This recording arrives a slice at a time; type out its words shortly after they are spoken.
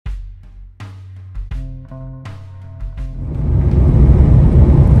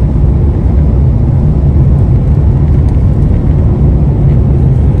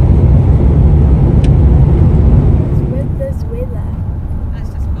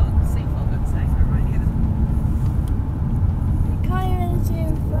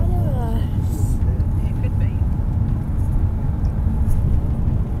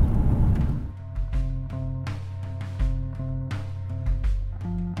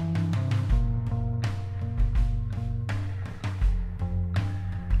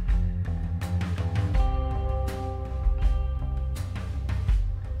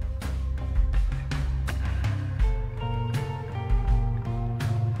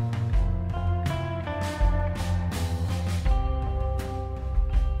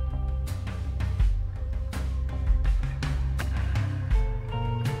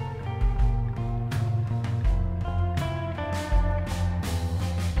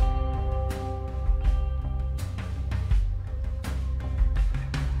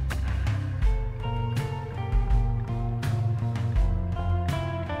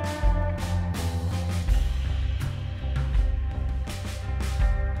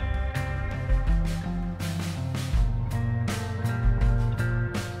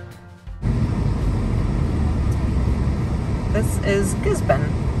This is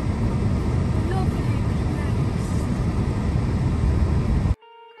Gisborne.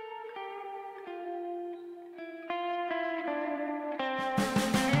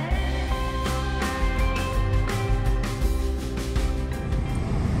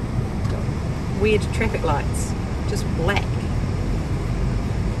 Weird traffic lights, just black.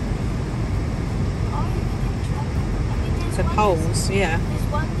 So poles, yeah. There's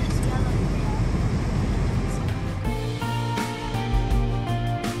one that's yellow there.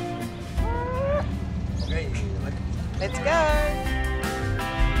 Let's go!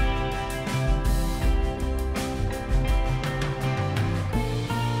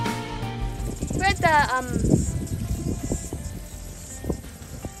 Read the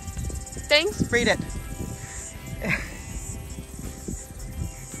thing? Read it.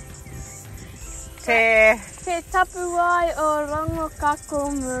 Te Tapuai o Rangokako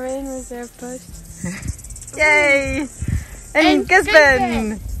Marine Reserve Post. Yay! In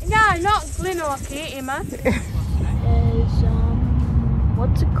Gisborne! No, not Glenorchy, Emma. There's,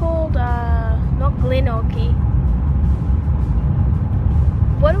 what's it called? Not Glenorchy.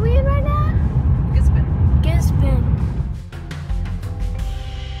 What are we in right now? Gisborne. Gisborne.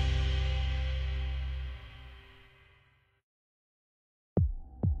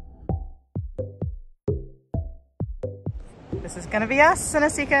 This is going to be us in a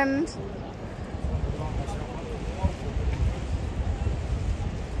second.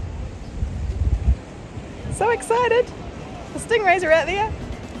 So excited! The stingrays are out there.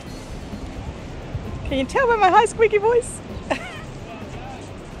 Can you tell by my high squeaky voice?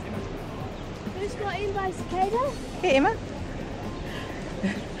 Who's got in by cicada? Hey Emma.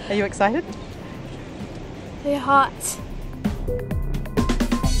 Are you excited? They're hot.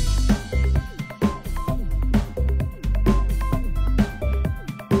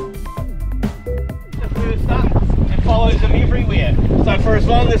 Follows him everywhere. So for as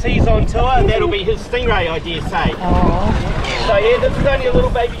long as he's on tour, that'll be his stingray, I dare say. Oh. So yeah, this is only a little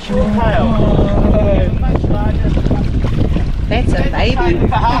baby short-tail. Much larger. That's a baby.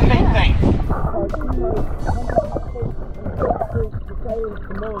 It's a half-feet thing.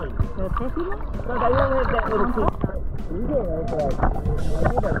 So they all have that little kick.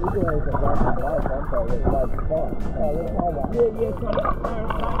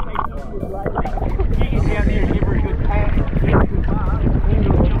 Down there is never a good path.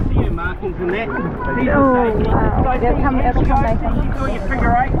 You'll see your markings in that. These are safety. So It'll come she's Nathan. doing your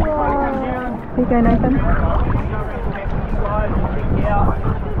figure eight. Come down. Here you go, Nathan.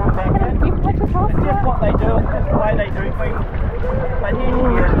 It's just what they do. It's just the way they do things. But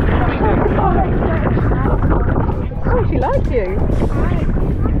here, Oh, she likes you.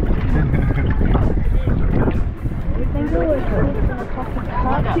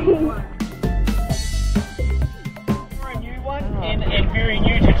 For a new one and very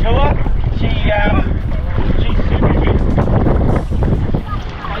new to tour, she's super cute.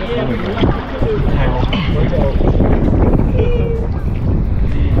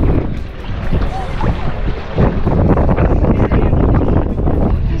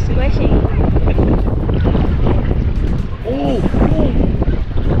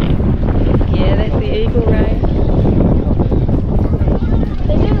 Yeah, that's the eagle ray.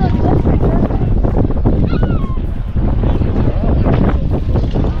 They do look different, don't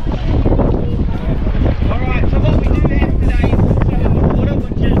Alright, so what we do have today is also in the water,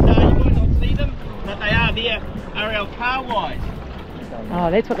 which is, you might not see them, but they are there, are our kahwais. Oh,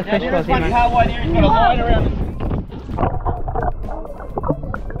 that's what the Now fish there was, is one Emma. kahwai there, he's got a line around his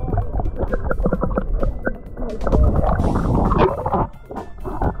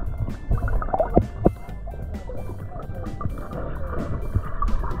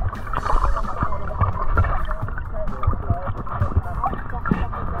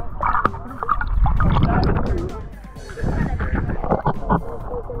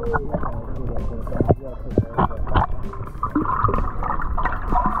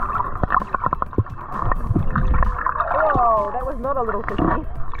Not a little fishy.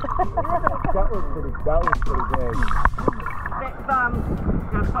 That was pretty good. That's our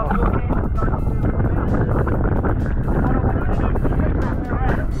soft water hand.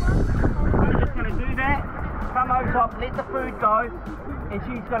 I'm just going to do that, come over top, let the food go, and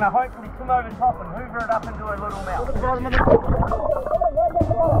she's going to hopefully swim over top and hoover it up into her little mouth. To the bottom of the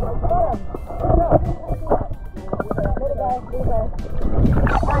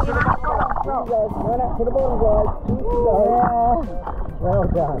well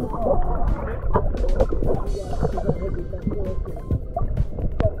done.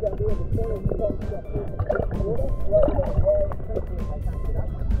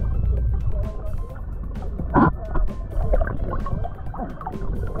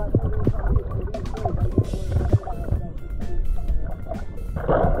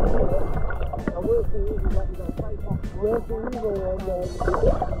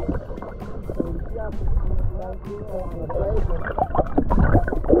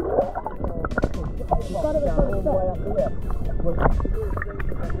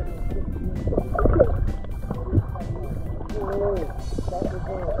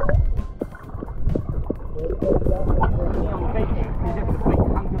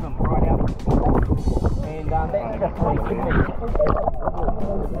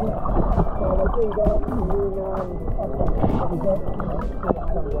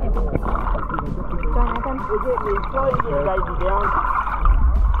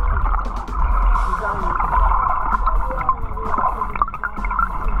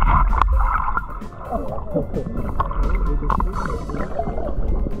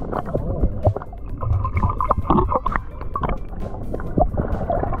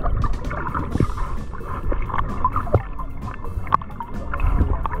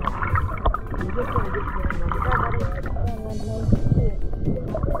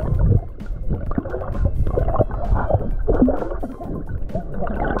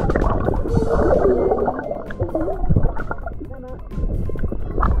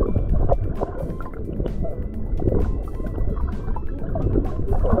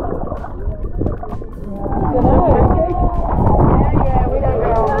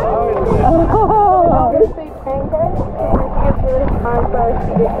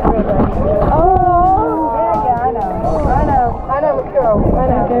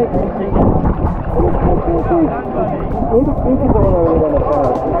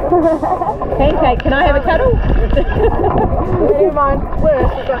 Pancake, can I have a cuddle? Never mind. Where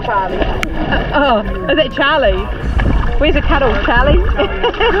is it? Charlie. Oh, is it Charlie? Where's a cuddle, Charlie?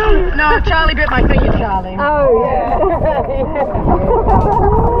 No, Charlie bit my finger, Charlie. Oh, yeah.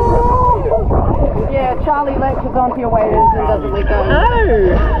 Yeah, Charlie latches onto your waders and doesn't let go. Oh!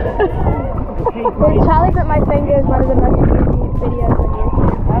 Charlie bit my finger is one of the most viewed videos on YouTube.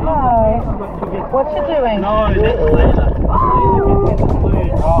 Hello. What's she doing? No, that's later.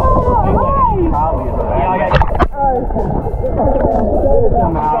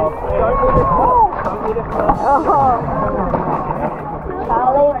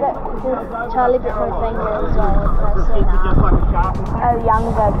 Charlie bit my finger as well. A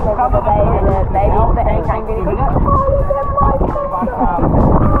younger kid with a baby bit my finger.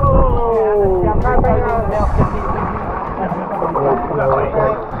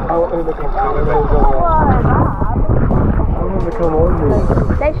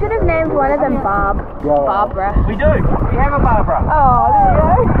 They should have named one of them Bob. Barbara. We do. We have a Barbara. Oh, there you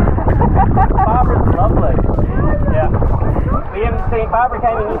go. Barbara's lovely. Yeah. We haven't seen Barbara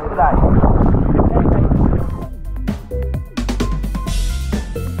came in yesterday.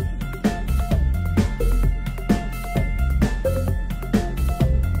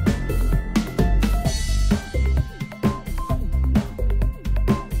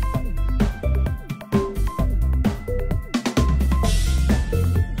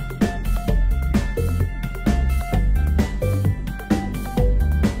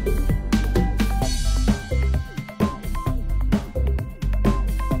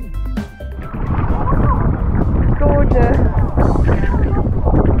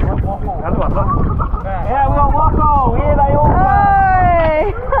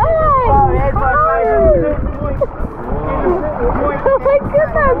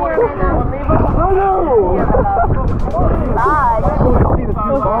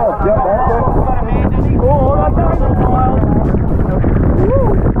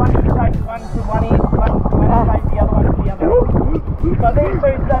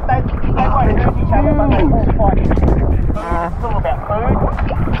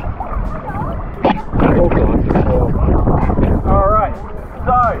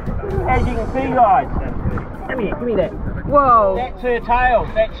 Whoa. That's her tail,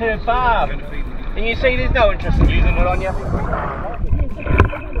 that's her barb. And you see there's no interest in using it on you.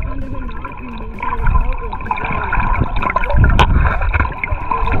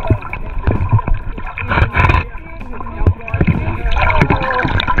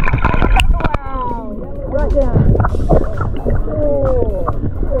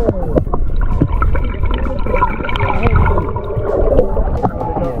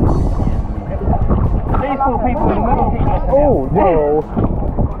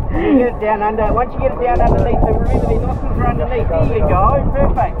 Down under. Once you get it down underneath, so remember the nostrils are underneath. There you go,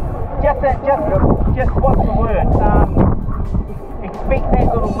 perfect. Just what's the word? Expect that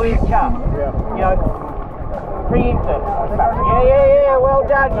little word chub. Yeah. You know, preempt it. Yeah. Well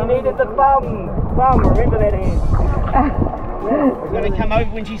done. You needed the thumb. Remember that hand. We're going to come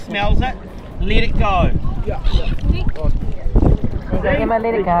over when she smells it. Let it go. Yeah. go, Emma,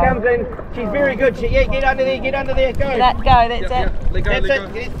 let it go. She comes in, she's very good. Yeah, get under there, go. That's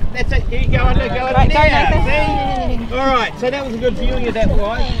it. That's it. You go under, go Right, under go, Nathan. there. Alright, so that was a good viewing of that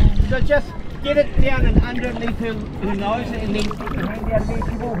was. So just get it down and underneath her nose and then hand down there,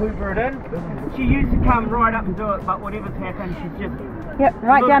 she will hoover it in. She used to come right up and do it, but whatever's happened, she's just... Yep,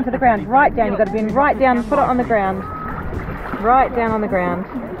 right down to the ground, right down. You've got to bend right down, put it on the ground. Right down on the ground.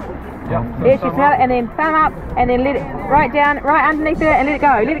 There, she smell it, and then thumb up, and then let it right down, right underneath it, and let it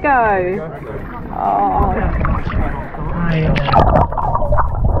go, let it go. Oh.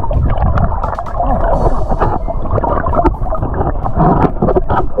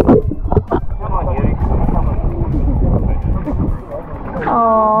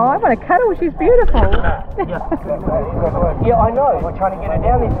 Oh, I want to cuddle, she's beautiful. Yeah, I know, we're trying to get her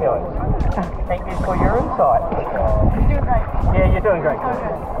down these hills. Thank you for your insight. You're doing great. Yeah, you're doing great.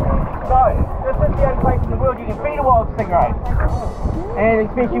 Okay. So, this is the only place in the world you can feed a wild stingray. And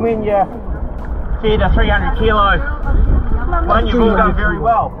especially when you feed a 300 kilo one, you've all done very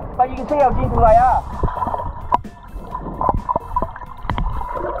well. But you can see how gentle they are.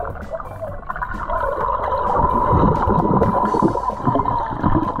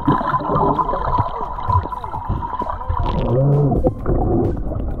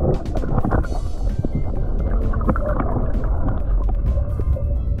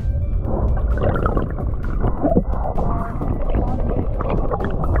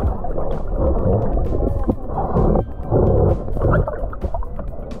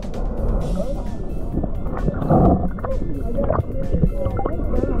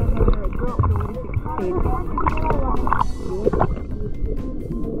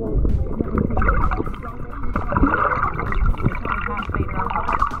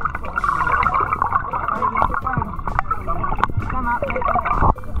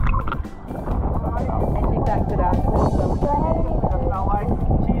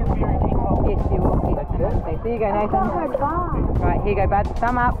 There you go, Nathan. Right, here you go, bud.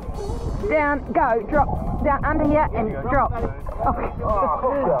 Thumb up, down, go, drop, down under here and drop. Okay.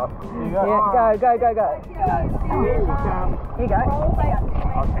 Yeah, go. Here you go.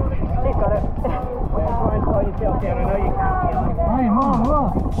 She's got it. Try and slow yourself down. I know you can't. Hey, Mom,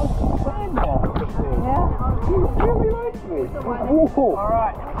 look. What's the plan now? Yeah. You really like me. All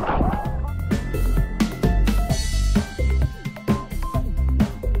right.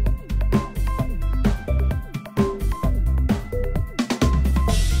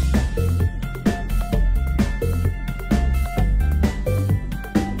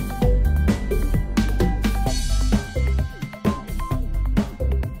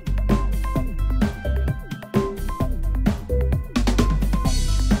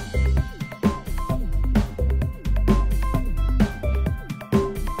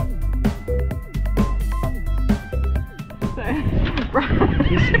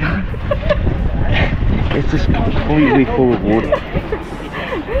 It's just completely full of water.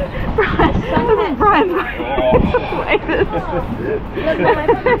 Brian.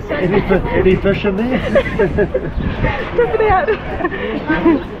 Any fish in there? Rip it out.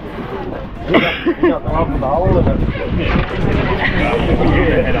 Got the hole in it.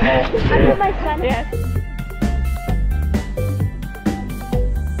 Yeah.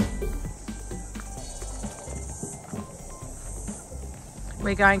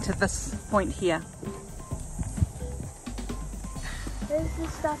 We're going to this point here. There's the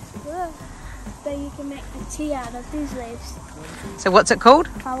stuff that you can make the tea out of, these leaves. So what's it called?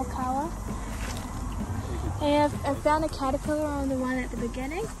 Kawa. And I found a caterpillar on the one at the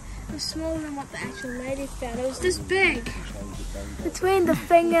beginning. It was smaller than what the actual lady found. It was this big. Between the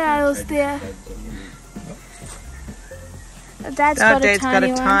fingernails there. Dad's got a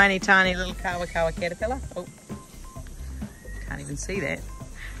tiny little kawa caterpillar. Oh, can't even see that.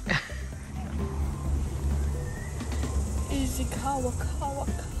 Is a Kawa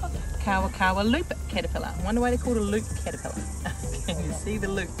loop caterpillar. I wonder why they call it a loop caterpillar. Can you see the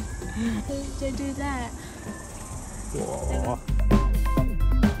loop? They do that.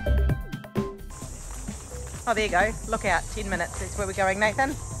 Oh, there you go. Look out. 10 minutes. That's where we're going,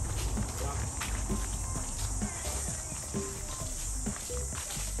 Nathan.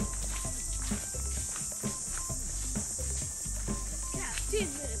 Yeah, 10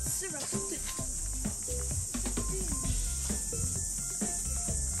 minutes.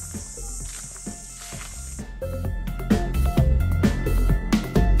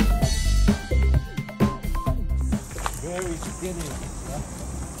 Very skinny.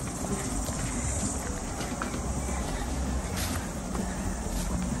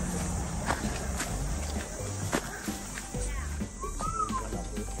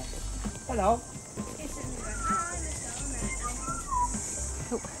 Hello.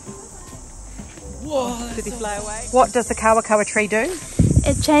 Whoa, did he fly away? What does the kawakawa tree do?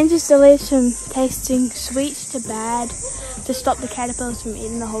 It changes the leaves from tasting sweet to bad to stop the caterpillars from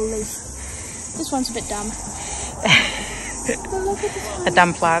eating the whole leaf. This one's a bit dumb. Look at this one. A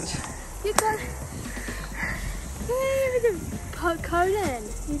dumb plant. You got the coat in.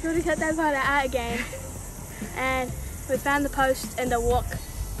 You got to cut that part out again. And we found the post and the walk.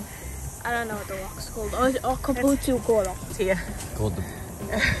 I don't know what the walk's called. Okaputsu Koro. It's here. Called the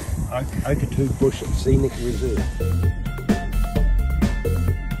Okatu Bush Scenic Reserve.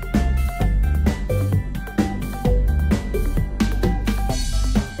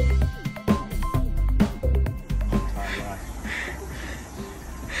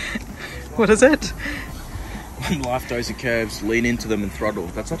 What is it? When life throws you curves, lean into them and throttle.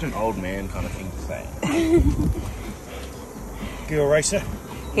 That's such an old man kind of thing to say. Girl racer.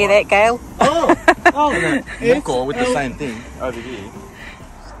 Hear that, Gail? Oh! Walker with the same thing over here.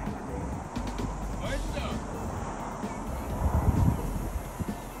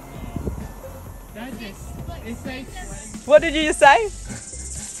 What did you just say?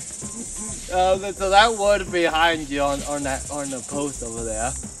 So that word behind you on the post over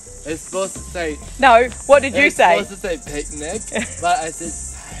there, it's supposed to say. No, what did you say? It's supposed to say picnic, but I said.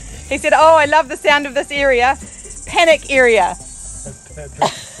 He said, "Oh, I love the sound of this area, panic area."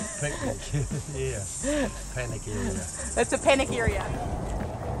 Picnic, yeah. Panic area. It's a panic area.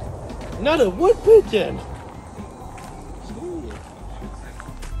 Not a wood pigeon.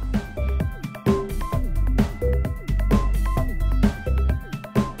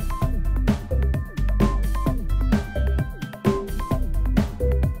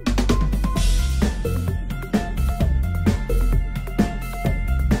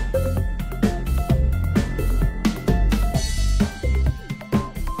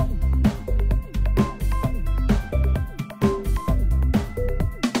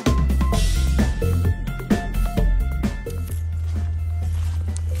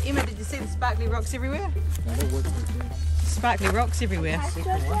 Emma, did you see the sparkly rocks everywhere? Sparkly rocks everywhere.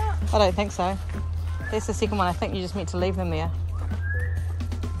 I don't think so. That's the second one. I think you just meant to leave them there.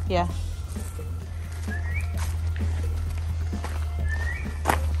 Yeah.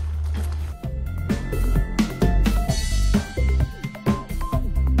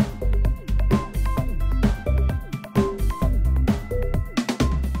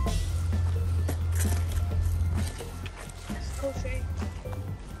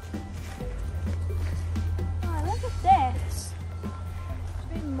 Oh, look at this. It's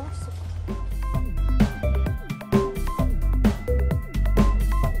very mossy.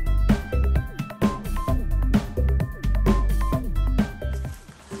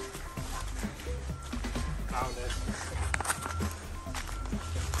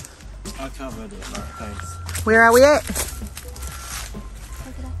 I covered it, thanks. Where are we at? Look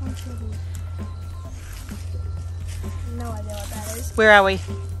it up on TV. No idea what that is. Where are we?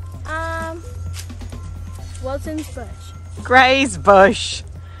 Wilson's Bush. Gray's Bush.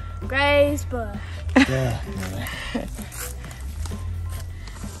 Gray's Bush.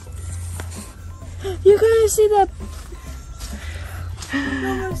 You're gonna see the. You're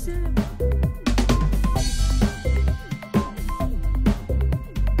gonna see the.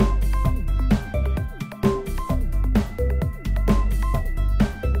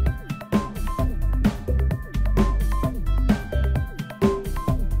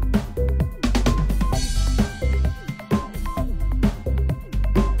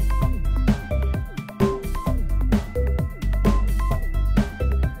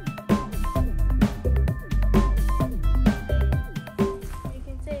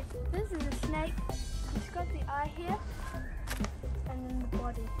 Here and then the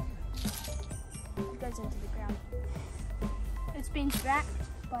body goes into the ground. It's been trapped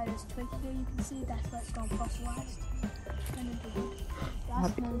by this twig here. You can see that's where it's gone fossilized.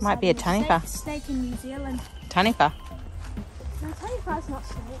 Might be a taniwha. Snake in New Zealand. Taniwha. No, taniwha's not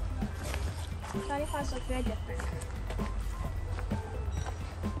snake. Taniwha's like very different.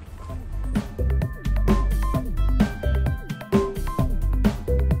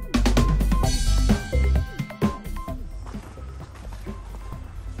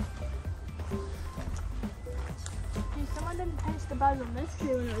 Someone didn't pinch the buds on this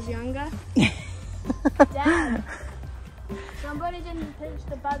tree when it was younger. Dad, somebody didn't pinch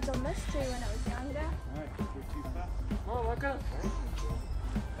the buds on this tree when it was younger. Oh, look at it.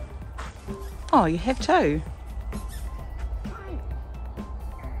 Oh, you have two.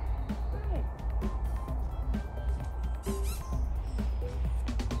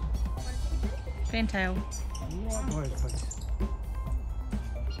 Fantail.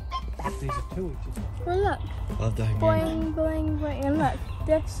 These are two. Well, look. Love that. Boing, boing, boing, and look.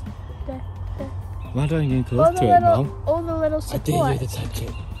 This. Why don't you go All to it, Mum? the little I dare you to supports. touch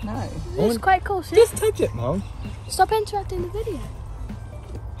it. No. It's quite cool. See? Just touch it, Mum. Stop interrupting the video.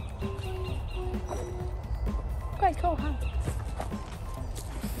 Quite cool, huh?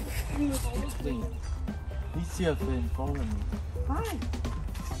 You see a thing following me. Hi.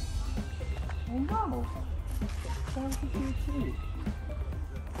 Oh no. Sounds like you too.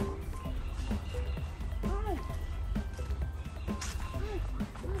 Hi.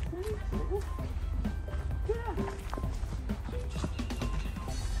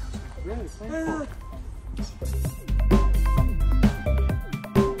 Really simple.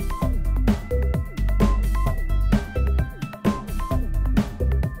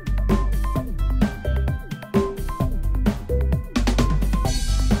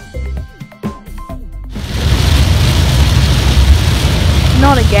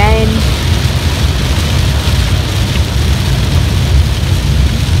 Not again.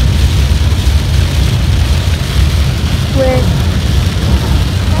 We're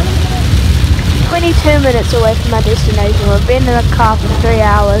 22 minutes away from our destination. We've been in a car for 3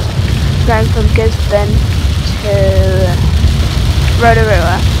 hours, going from Gisborne to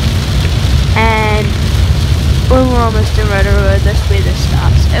Rotorua. And when we're almost in Rotorua, this weather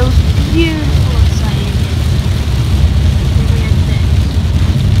starts. It was beautiful and sunny again.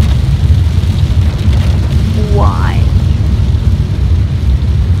 Why?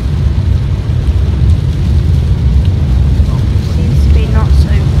 Seems to be not so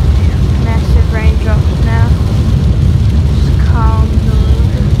massive raindrops now. Just calmed a little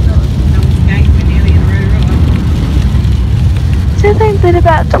bit. So I think that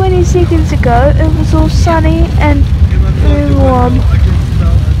about 20 seconds ago it was all sunny and very warm.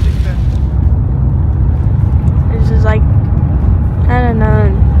 This is like, I don't know,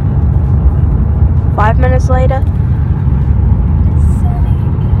 5 minutes later.